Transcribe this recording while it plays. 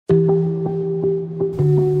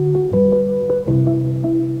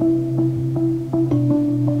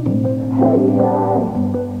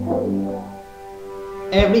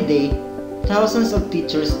Every day, thousands of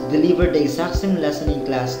teachers deliver the exact same lesson in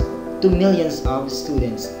class to millions of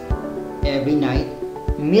students. Every night,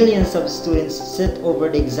 millions of students sit over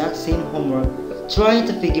the exact same homework trying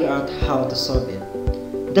to figure out how to solve it.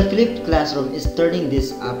 The flipped classroom is turning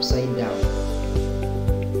this upside down.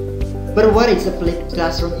 But what is a flipped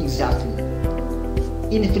classroom exactly?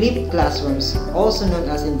 In flipped classrooms, also known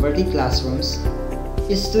as inverted classrooms,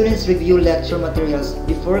 students review lecture materials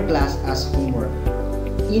before class as homework.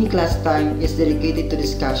 In-class time is dedicated to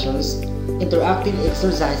discussions, interactive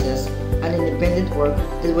exercises, and independent work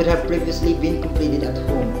that would have previously been completed at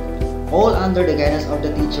home, all under the guidance of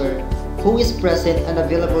the teacher, who is present and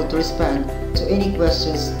available to respond to any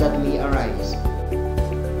questions that may arise.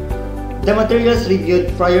 The materials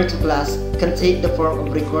reviewed prior to class can take the form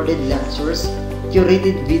of recorded lectures,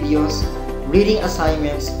 curated videos, reading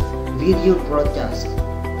assignments, video broadcasts,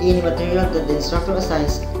 any material that the instructor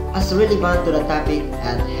assigns as relevant to the topic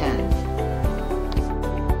at hand.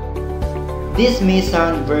 This may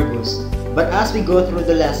sound verbose, but as we go through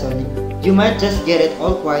the lesson, you might just get it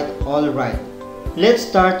all quite alright. Let's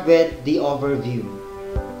start with the overview.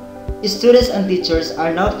 Students and teachers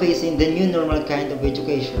are now facing the new normal kind of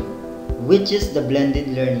education, which is the blended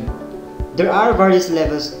learning. There are various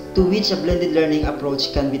levels to which a blended learning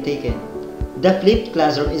approach can be taken. The flipped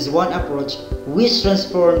classroom is one approach which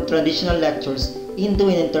transforms traditional lectures into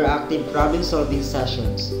an interactive problem-solving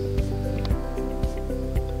sessions.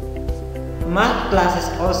 Math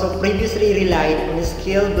classes also previously relied on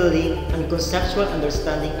skill building and conceptual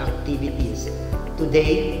understanding activities.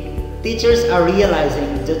 Today, teachers are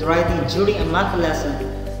realizing that writing during a math lesson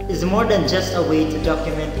is more than just a way to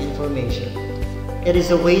document information. It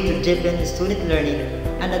is a way to deepen student learning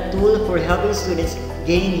and a tool for helping students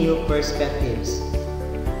gain new perspectives.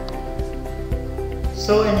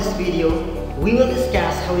 So in this video, we will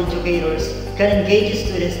discuss how educators can engage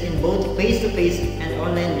students in both face-to-face and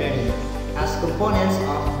online learning as components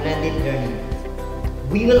of blended learning.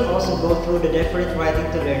 We will also go through the different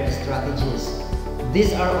writing-to-learn strategies.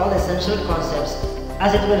 These are all essential concepts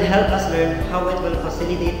as it will help us learn how it will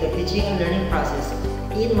facilitate the teaching and learning process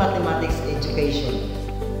in mathematics education.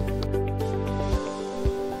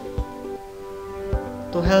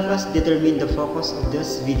 To help us determine the focus of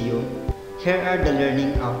this video, here are the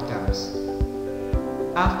learning outcomes.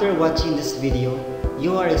 After watching this video,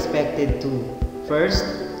 you are expected to first,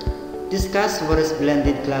 discuss what is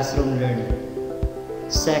blended classroom learning.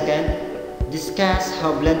 Second, discuss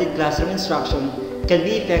how blended classroom instruction can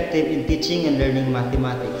be effective in teaching and learning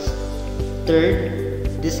mathematics.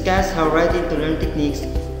 Third, discuss how writing-to-learn techniques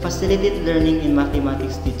facilitate learning in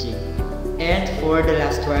mathematics teaching. And for the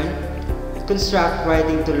last one, construct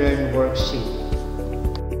writing-to-learn worksheet.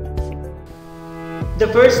 The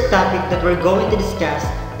first topic that we're going to discuss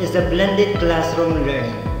is the blended classroom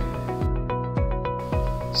learning.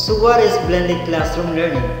 So what is blended classroom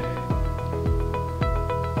learning?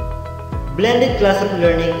 Blended classroom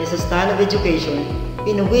learning is a style of education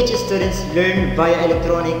in which students learn via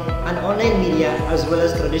electronic and online media as well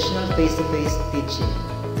as traditional face-to-face teaching.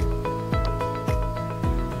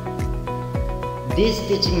 This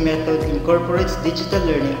teaching method incorporates digital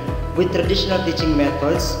learning with traditional teaching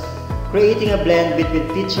methods, creating a blend between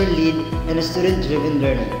teacher-led and student-driven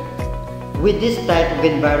learning. With this type of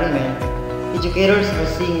environment, educators are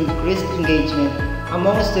seeing increased engagement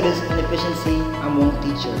among students and efficiency among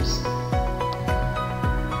teachers.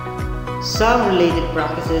 Some related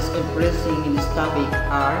practices influencing in this topic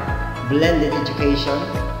are blended education,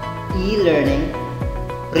 e-learning,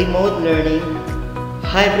 remote learning,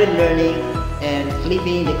 hybrid learning, and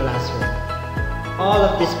flipping the classroom. All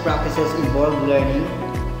of these practices involve learning,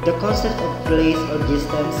 the concept of place or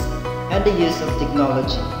distance, and the use of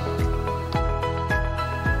technology.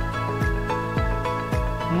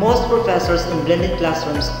 Most professors in blended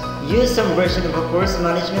classrooms use some version of a course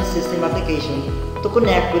management system application to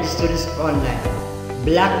connect with students online.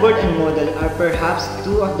 Blackboard and Moodle are perhaps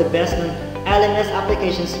two of the best-known LMS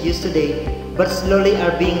applications used today, but slowly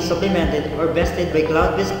are being supplemented or bested by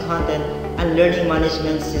cloud-based content and learning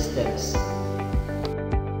management systems.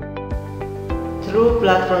 Through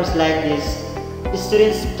platforms like this,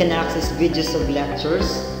 students can access videos of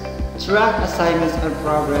lectures, track assignments and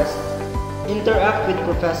progress, interact with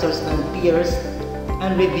professors and peers,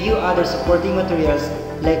 and review other supporting materials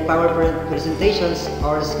like PowerPoint presentations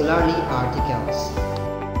or scholarly articles.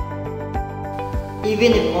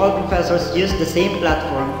 Even if all professors use the same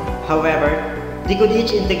platform, however, they could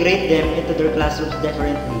each integrate them into their classrooms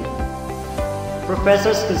differently.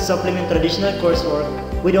 Professors could supplement traditional coursework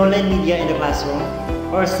with online media in the classroom,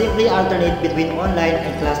 or simply alternate between online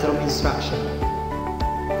and classroom instruction.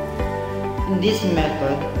 In this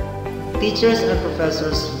method, teachers and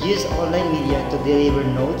professors use online media to deliver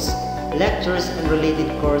notes, lectures, and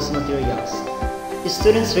related course materials.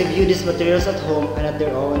 Students review these materials at home and at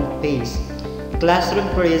their own pace. Classroom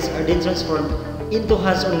periods are then transformed into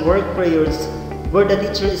hands-on work periods where the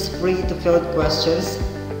teacher is free to field questions,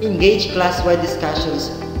 engage class-wide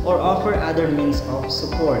discussions, or offer other means of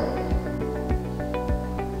support.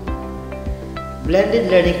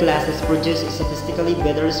 Blended learning classes produce statistically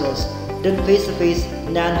better results than face-to-face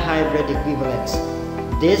non-hybrid equivalents.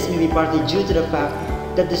 This may be partly due to the fact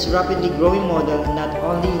that this rapidly growing model not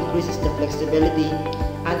only increases the flexibility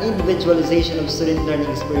and individualization of student learning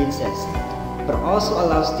experiences, but also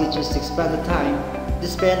allows teachers to expand the time they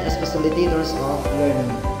spend as facilitators of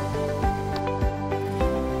learning.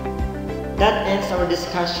 That ends our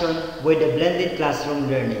discussion with the blended classroom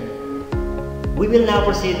learning. We will now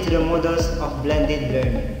proceed to the models of blended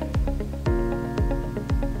learning.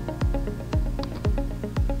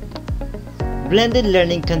 Blended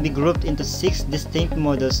learning can be grouped into 6 distinct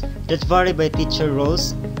models that vary by teacher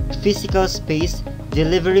roles, physical space,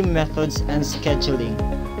 delivery methods, and scheduling.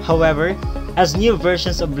 However, as new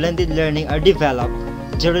versions of blended learning are developed,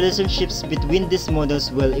 the relationships between these models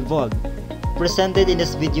will evolve. Presented in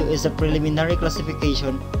this video is a preliminary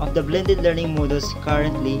classification of the blended learning models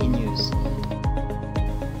currently in use.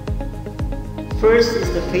 First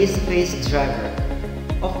is the face-to-face driver.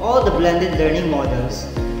 Of all the blended learning models,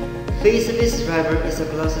 face-to-face driver is the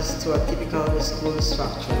closest to a typical school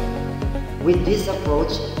structure. With this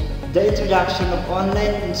approach, the introduction of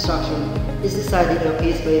online instruction is decided on a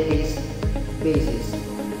case-by-case basis,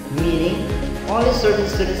 meaning only certain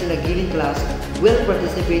students in a given class will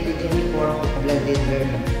participate in any form of blended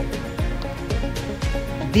learning.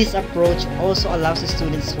 This approach also allows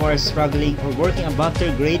students who are struggling or working above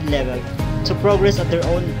their grade level to progress at their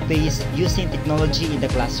own pace using technology in the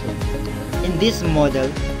classroom. In this model,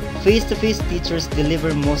 face-to-face teachers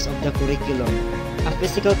deliver most of the curriculum. A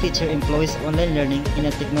physical teacher employs online learning in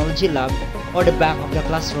a technology lab or the back of the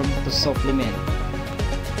classroom to supplement.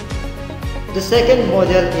 The second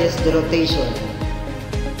model is the rotation.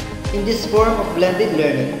 In this form of blended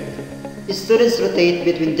learning, students rotate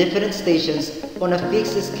between different stations on a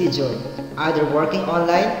fixed schedule, either working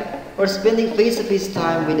online or spending face-to-face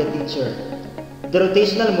time with the teacher. The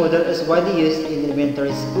rotational model is widely used in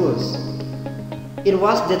elementary schools. It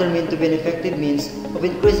was determined to be an effective means of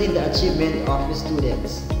increasing the achievement of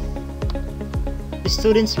students.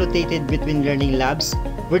 Students rotated between learning labs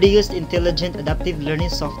where they used intelligent adaptive learning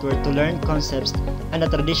software to learn concepts and a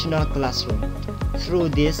traditional classroom. Through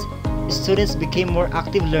this, students became more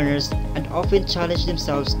active learners and often challenged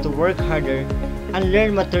themselves to work harder and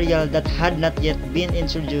learn material that had not yet been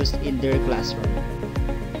introduced in their classroom.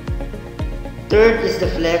 Third is the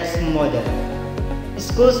flex model.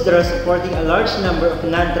 Schools that are supporting a large number of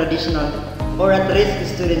non-traditional or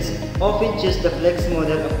at-risk students often choose the flex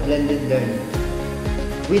model of blended learning.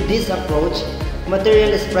 With this approach, material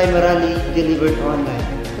is primarily delivered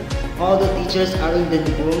online. Although teachers are in the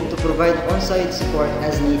room to provide on-site support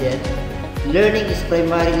as needed, learning is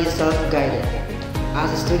primarily self-guided,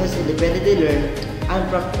 as students independently learn and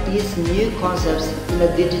practice new concepts in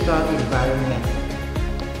a digital environment.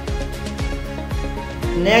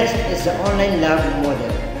 Next is the online lab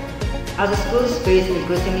model. As schools face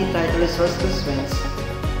increasingly tighter resource constraints,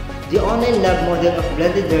 the online lab model of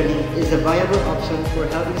blended learning is a viable option for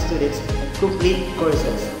helping students complete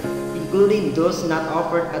courses, including those not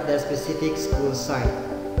offered at the specific school site.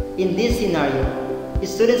 In this scenario,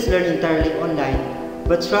 students learn entirely online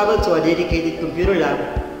but travel to a dedicated computer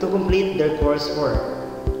lab to complete their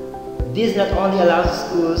coursework. This not only allows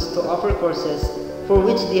schools to offer courses for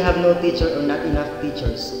which they have no teacher or not enough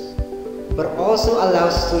teachers, but also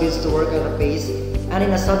allows students to work at a pace and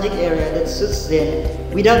in a subject area that suits them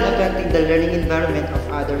without affecting the learning environment of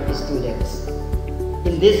other students.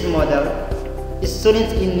 In this model,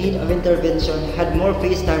 students in need of intervention had more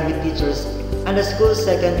face time with teachers, and the school's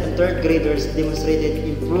second and third graders demonstrated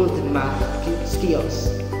improved math skills.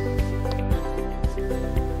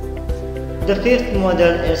 The fifth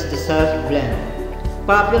model is the self-blend.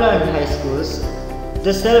 Popular in high schools,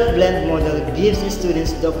 the self-blend model gives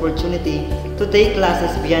students the opportunity to take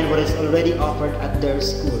classes beyond what is already offered at their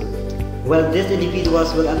school. While these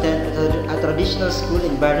individuals will attend a traditional school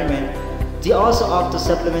environment, they also opt to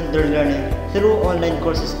supplement their learning through online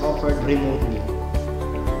courses offered remotely.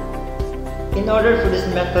 In order for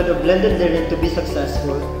this method of blended learning to be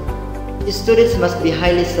successful, students must be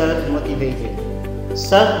highly self-motivated.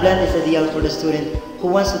 Self-blend is ideal for the student who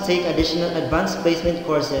wants to take additional advanced placement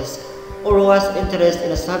courses or who has interest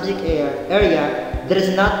in a subject area that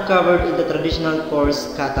is not covered in the traditional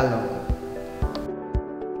course catalog.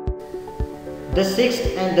 The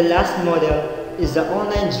sixth and the last model is the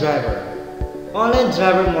online driver. Online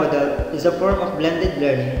driver model is a form of blended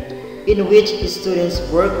learning in which students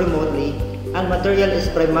work remotely and material is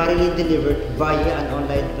primarily delivered via an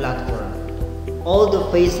online platform. Although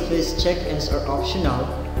face-to-face check-ins are optional,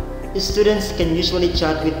 students can usually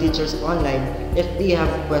chat with teachers online if they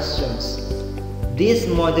have questions. This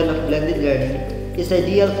model of blended learning is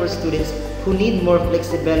ideal for students who need more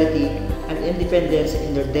flexibility and independence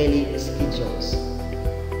in their daily schedules.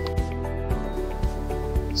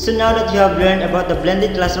 So now that you have learned about the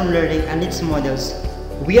blended classroom learning and its models,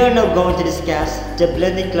 we are now going to discuss the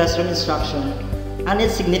blended classroom instruction and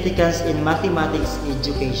its significance in mathematics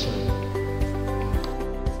education.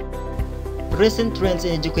 Recent trends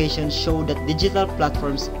in education show that digital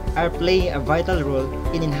platforms are playing a vital role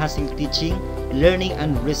in enhancing teaching, learning,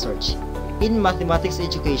 and research. In mathematics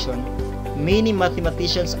education, many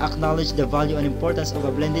mathematicians acknowledge the value and importance of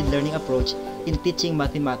a blended learning approach in teaching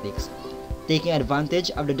mathematics, taking advantage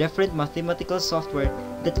of the different mathematical software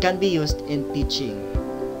that can be used in teaching.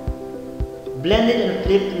 Blended and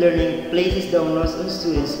flipped learning places the onus on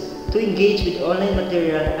students to engage with online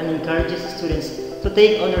material and encourages students to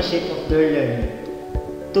take ownership of their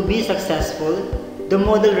learning. To be successful, the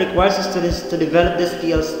model requires students to develop the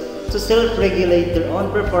skills to self-regulate their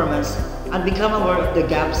own performance and become aware of the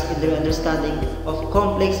gaps in their understanding of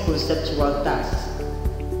complex conceptual tasks.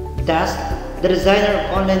 Thus, the designer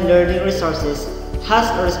of online learning resources has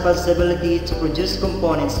a responsibility to produce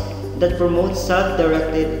components that promote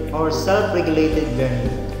self-directed or self-regulated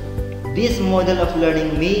learning. This model of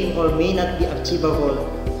learning may or may not be achievable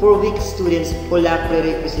for weak students who lack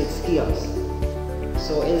prerequisite skills.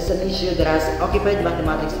 So it is an issue that has occupied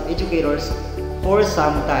mathematics educators for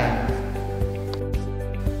some time.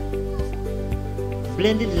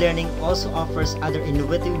 Blended learning also offers other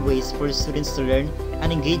innovative ways for students to learn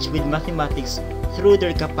and engage with mathematics through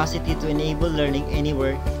their capacity to enable learning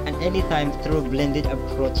anywhere and anytime through blended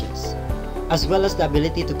approaches, as well as the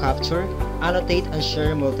ability to capture, annotate, and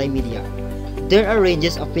share multimedia. There are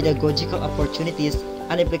ranges of pedagogical opportunities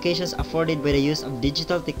and implications afforded by the use of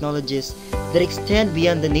digital technologies that extend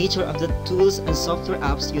beyond the nature of the tools and software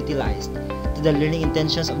apps utilized, to the learning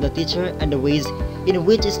intentions of the teacher and the ways in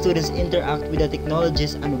which students interact with the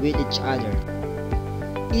technologies and with each other.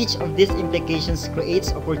 Each of these implications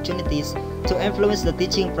creates opportunities to influence the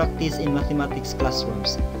teaching practice in mathematics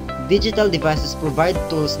classrooms. Digital devices provide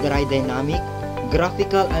tools that are dynamic,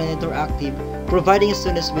 graphical, and interactive, providing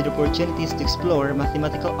students with opportunities to explore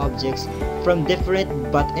mathematical objects from different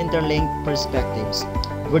but interlinked perspectives,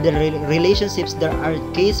 where the relationships that are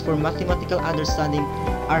case for mathematical understanding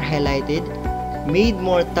are highlighted, made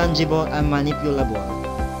more tangible and manipulable.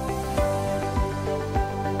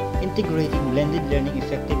 Integrating blended learning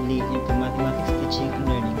effectively into mathematics teaching and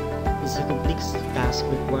learning is a complex task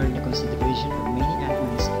requiring the consideration of many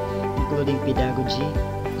elements, including pedagogy,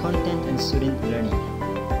 content, and student learning.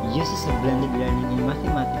 Uses of blended learning in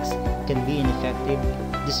mathematics can be ineffective,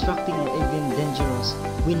 destructive, or even dangerous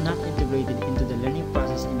when not integrated into the learning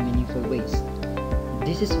process in meaningful ways.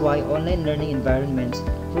 This is why online learning environments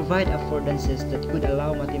provide affordances that could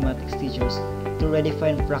allow mathematics teachers to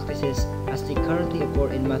redefine practices as they currently occur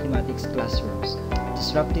in mathematics classrooms,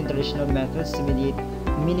 disrupting traditional methods to mediate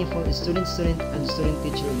meaningful student-student and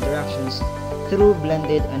student-teacher interactions through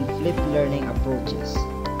blended and flipped learning approaches.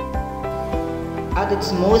 At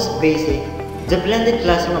its most basic, the blended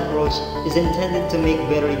classroom approach is intended to make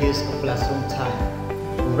better use of classroom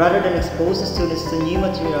time. Rather than expose students to new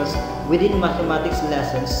materials within mathematics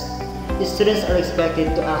lessons, students are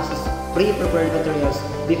expected to access pre-prepared materials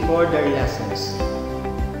before their lessons.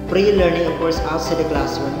 Pre-learning occurs outside the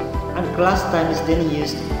classroom, and class time is then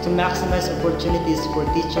used to maximize opportunities for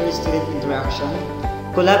teacher-student interaction,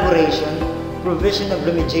 collaboration, provision of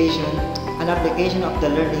remediation, and application of the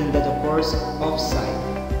learning that occurs off-site.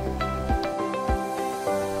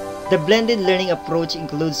 The blended learning approach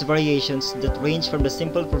includes variations that range from the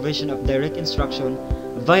simple provision of direct instruction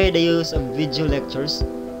via the use of video lectures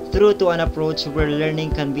through to an approach where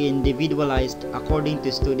learning can be individualized according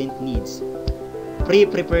to student needs.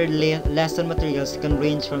 Pre-prepared lesson materials can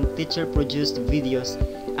range from teacher-produced videos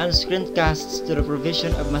and screencasts to the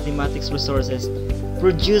provision of mathematics resources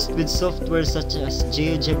produced with software such as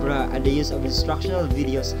GeoGebra and the use of instructional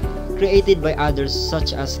videos created by others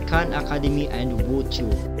such as Khan Academy and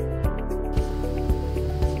WooTube.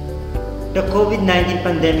 The COVID-19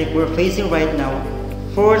 pandemic we're facing right now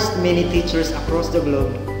forced many teachers across the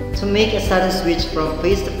globe to make a sudden switch from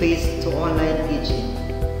face-to-face to online teaching.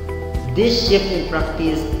 This shift in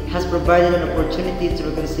practice has provided an opportunity to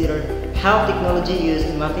reconsider how technology used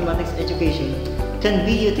in mathematics education can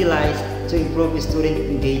be utilized to improve student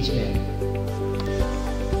engagement.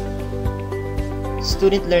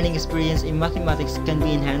 Student learning experience in mathematics can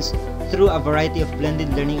be enhanced through a variety of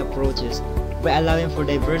blended learning approaches by allowing for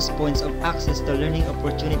diverse points of access to learning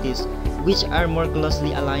opportunities which are more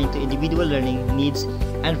closely aligned to individual learning needs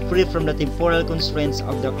and free from the temporal constraints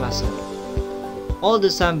of the classroom. Although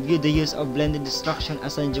some view the use of blended instruction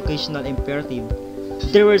as an educational imperative,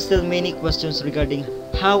 there were still many questions regarding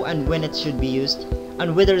how and when it should be used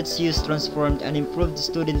and whether its use transformed and improved the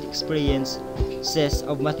student experiences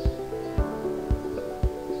of mathematics.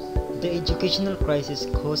 The educational crisis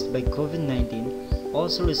caused by COVID-19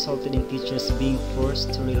 also resulted in teachers being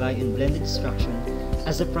forced to rely on blended instruction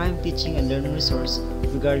as a prime teaching and learning resource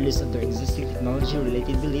regardless of their existing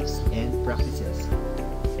technology-related beliefs and practices.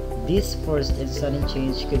 This forced and sudden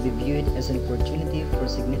change could be viewed as an opportunity for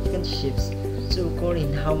significant shifts to occur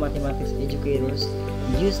in how mathematics educators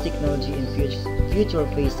use technology in future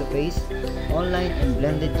face-to-face, online, and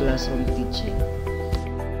blended classroom teaching.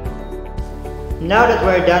 Now that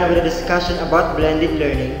we're done with the discussion about blended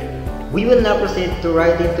learning, we will now proceed to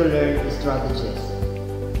writing to learn strategies.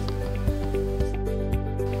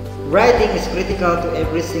 Writing is critical to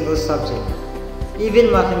every single subject.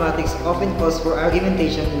 Even mathematics often calls for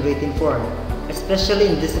argumentation in written form, especially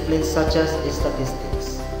in disciplines such as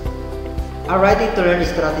statistics. A writing to learn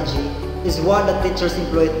strategy is one that teachers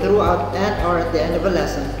employ throughout and or at the end of a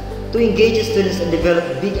lesson to engage students and develop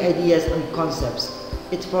big ideas and concepts.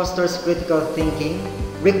 It fosters critical thinking,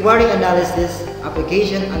 requiring analysis,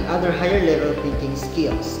 application, and other higher-level thinking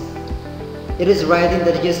skills. It is writing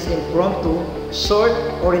that uses impromptu, short,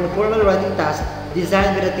 or informal writing tasks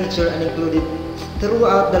designed by the teacher and included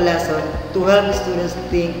throughout the lesson to help students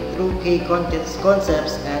think through key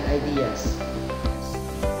concepts and ideas.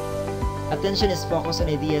 Attention is focused on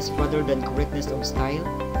ideas rather than correctness of style,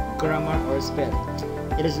 grammar, or spelling.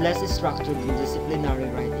 It is less structured in disciplinary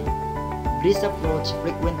writing. This approach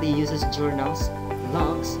frequently uses journals,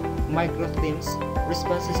 logs, micro-themes,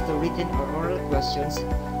 responses to written or oral questions,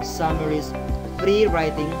 summaries, free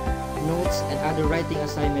writing, notes, and other writing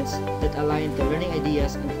assignments that align to learning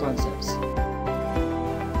ideas and concepts.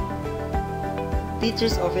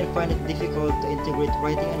 Teachers often find it difficult to integrate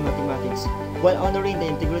writing and mathematics while honoring the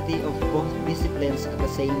integrity of both disciplines at the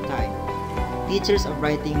same time. Teachers of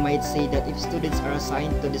writing might say that if students are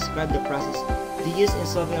assigned to describe the process they use in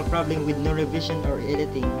solving a problem with no revision or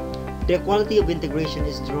editing, the quality of integration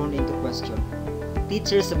is drawn into question.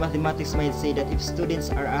 Teachers of mathematics might say that if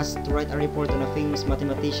students are asked to write a report on a famous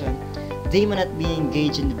mathematician, they may not be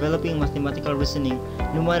engaged in developing mathematical reasoning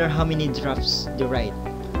no matter how many drafts they write.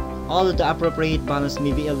 Although the appropriate balance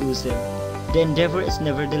may be elusive, the endeavor is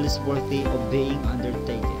nevertheless worthy of being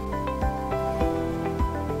undertaken.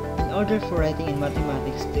 In order for writing in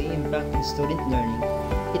mathematics to impact in student learning,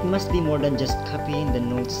 it must be more than just copying the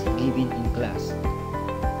notes given in class.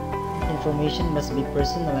 Information must be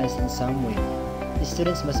personalized in some way. The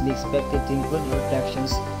students must be expected to include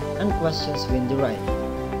reflections and questions when they write.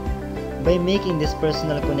 By making these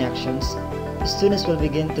personal connections, students will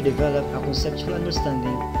begin to develop a conceptual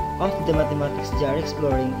understanding of the mathematics they are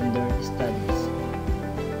exploring in their studies.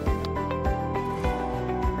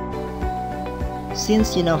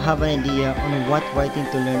 Since you now have an idea on what writing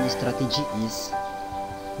to learn strategy is,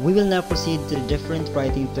 we will now proceed to the different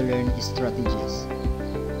writing to learn strategies.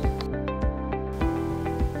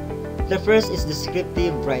 The first is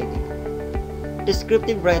descriptive writing.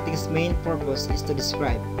 Descriptive writing's main purpose is to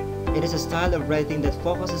describe. It is a style of writing that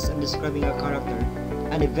focuses on describing a character,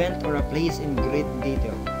 an event, or a place in great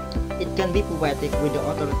detail. It can be poetic when the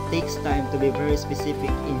author takes time to be very specific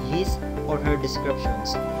in his or her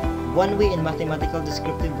descriptions. One way in mathematical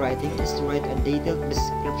descriptive writing is to write a detailed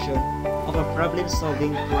description of a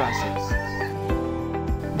problem-solving process.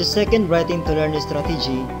 The second writing to learn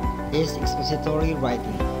strategy is expository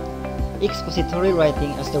writing. Expository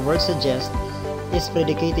writing, as the word suggests, is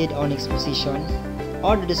predicated on exposition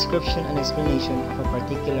or the description and explanation of a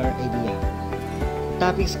particular idea.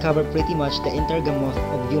 Topics cover pretty much the entire gamut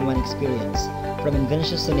of human experience, from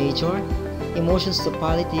inventions to nature, emotions to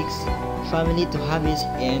politics, family to hobbies,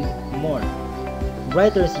 and more.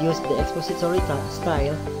 Writers use the expository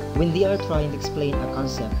style when they are trying to explain a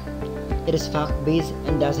concept. It is fact-based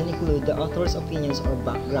and doesn't include the author's opinions or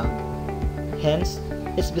background. Hence,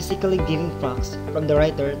 it's basically giving facts from the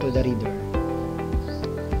writer to the reader.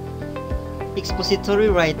 Expository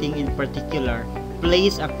writing in particular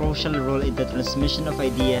plays a crucial role in the transmission of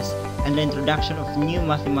ideas and the introduction of new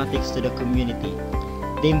mathematics to the community.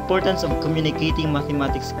 The importance of communicating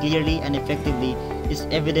mathematics clearly and effectively is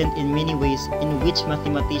evident in many ways in which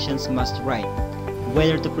mathematicians must write,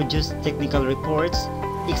 whether to produce technical reports,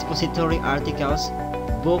 expository articles,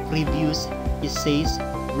 book reviews, essays,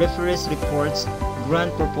 reference reports,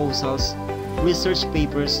 grant proposals, research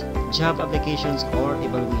papers, job applications, or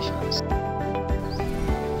evaluations.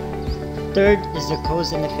 Third is the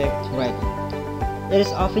cause and effect writing. It is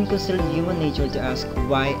often considered human nature to ask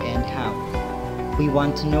why and how. We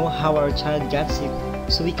want to know how our child got sick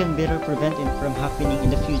so we can better prevent it from happening in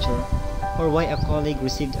the future, or why a colleague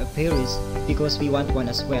received a pay raise because we want one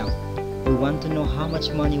as well. We want to know how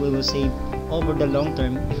much money we will save over the long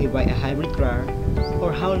term if we buy a hybrid car,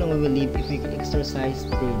 or how long we will live if we exercise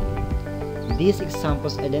daily. These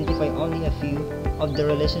examples identify only a few of the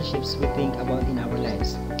relationships we think about in our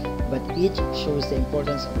lives, but each shows the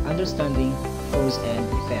importance of understanding cause and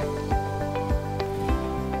effect.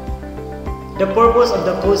 The purpose of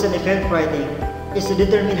the cause and effect writing is to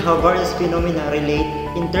determine how various phenomena relate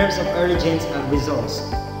in terms of origins and results.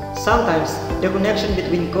 Sometimes, the connection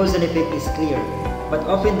between cause and effect is clear, but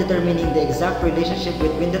often determining the exact relationship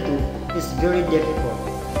between the two is very difficult.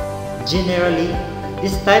 Generally,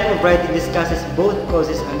 this type of writing discusses both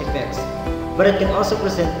causes and effects, but it can also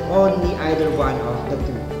present only either one of the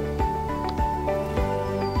two.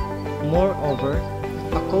 Moreover,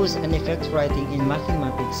 a cause and effect writing in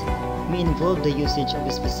mathematics may involve the usage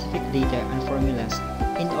of specific data and formulas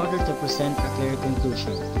in order to present a clear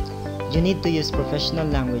conclusion. You need to use professional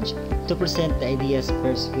language to present the ideas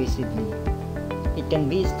persuasively. It can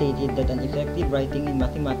be stated that an effective writing in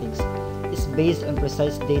mathematics is based on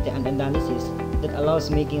precise data and analysis that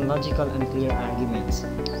allows making logical and clear arguments.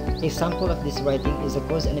 An example of this writing is the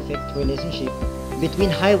cause and effect relationship between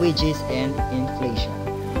high wages and inflation.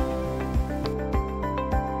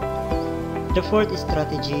 The fourth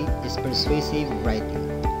strategy is persuasive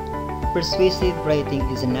writing. Persuasive writing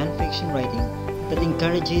is a non-fiction writing that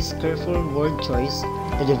encourages careful word choice,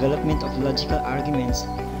 the development of logical arguments,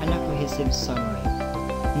 and a cohesive summary.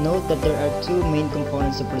 Note that there are two main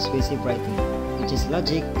components of persuasive writing, which is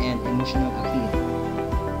logic and emotional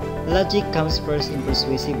appeal. Logic comes first in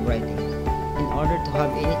persuasive writing. In order to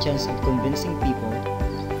have any chance of convincing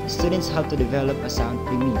people, students have to develop a sound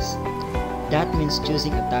premise. That means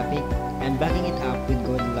choosing a topic and backing it up with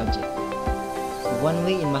good logic. One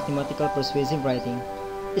way in mathematical persuasive writing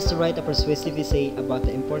is to write a persuasive essay about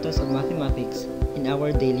the importance of mathematics in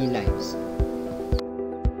our daily lives.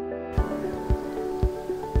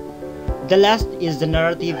 The last is the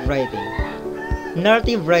narrative writing.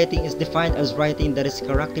 Narrative writing is defined as writing that is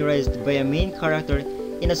characterized by a main character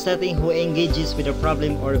in a setting who engages with a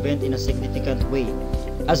problem or event in a significant way.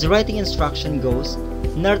 As writing instruction goes,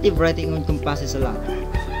 narrative writing encompasses a lot: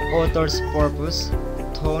 author's purpose,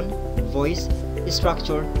 tone, voice,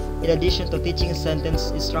 structure, in addition to teaching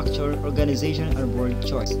sentence structure, organization, and word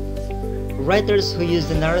choice. Writers who use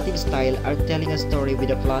the narrative style are telling a story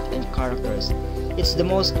with a plot and characters. It's the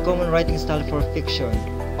most common writing style for fiction,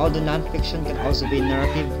 although non-fiction can also be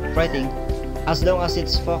narrative writing as long as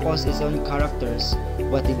its focus is on characters,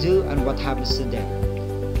 what they do, and what happens to them.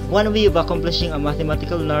 One way of accomplishing a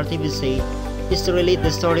mathematical narrative essay is to relate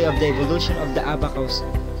the story of the evolution of the abacus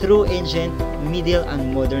through ancient, middle,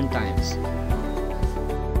 and modern times.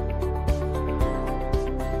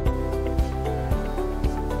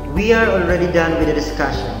 We are already done with the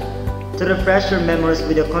discussion. To refresh your memories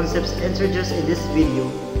with the concepts introduced in this video,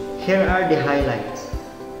 here are the highlights.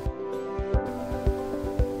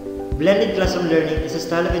 Blended classroom learning is a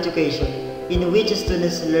style of education in which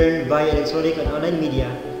students learn via electronic and online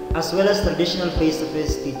media, as well as traditional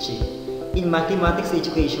face-to-face teaching. In mathematics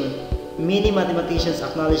education, many mathematicians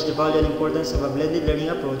acknowledge the value and importance of a blended learning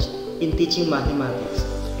approach in teaching mathematics,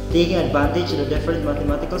 taking advantage of the different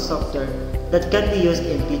mathematical software that can be used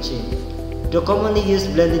in teaching. The commonly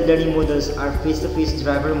used blended learning models are face-to-face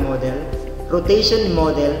driver model, rotation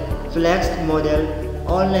model, flexed model,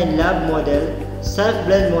 online lab model,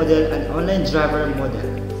 self-blend model, and online driver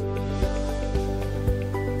model.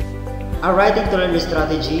 A writing to learn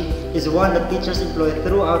strategy is one that teachers employ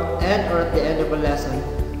throughout and or at the end of a lesson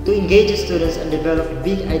to engage students and develop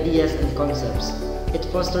big ideas and concepts. It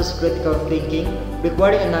fosters critical thinking,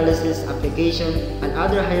 requiring analysis, application, and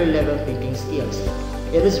other higher-level thinking skills.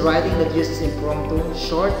 It is writing that uses impromptu,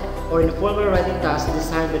 short, or informal writing tasks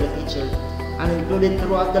designed by the teacher and included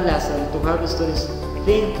throughout the lesson to help students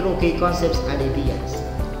think through key concepts and ideas.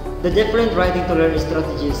 The different writing to learn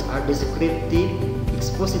strategies are descriptive,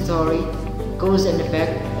 expository, cause and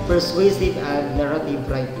effect, persuasive, and narrative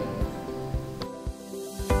writing.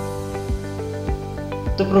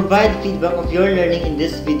 To provide feedback of your learning in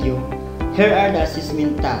this video, here are the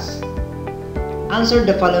assessment tasks. Answer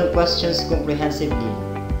the following questions comprehensively.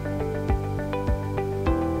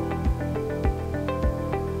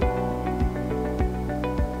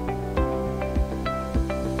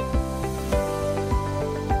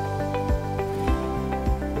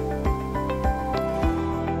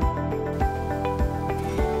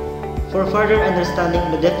 For further understanding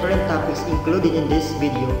the different topics included in this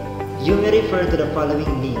video, you may refer to the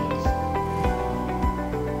following links.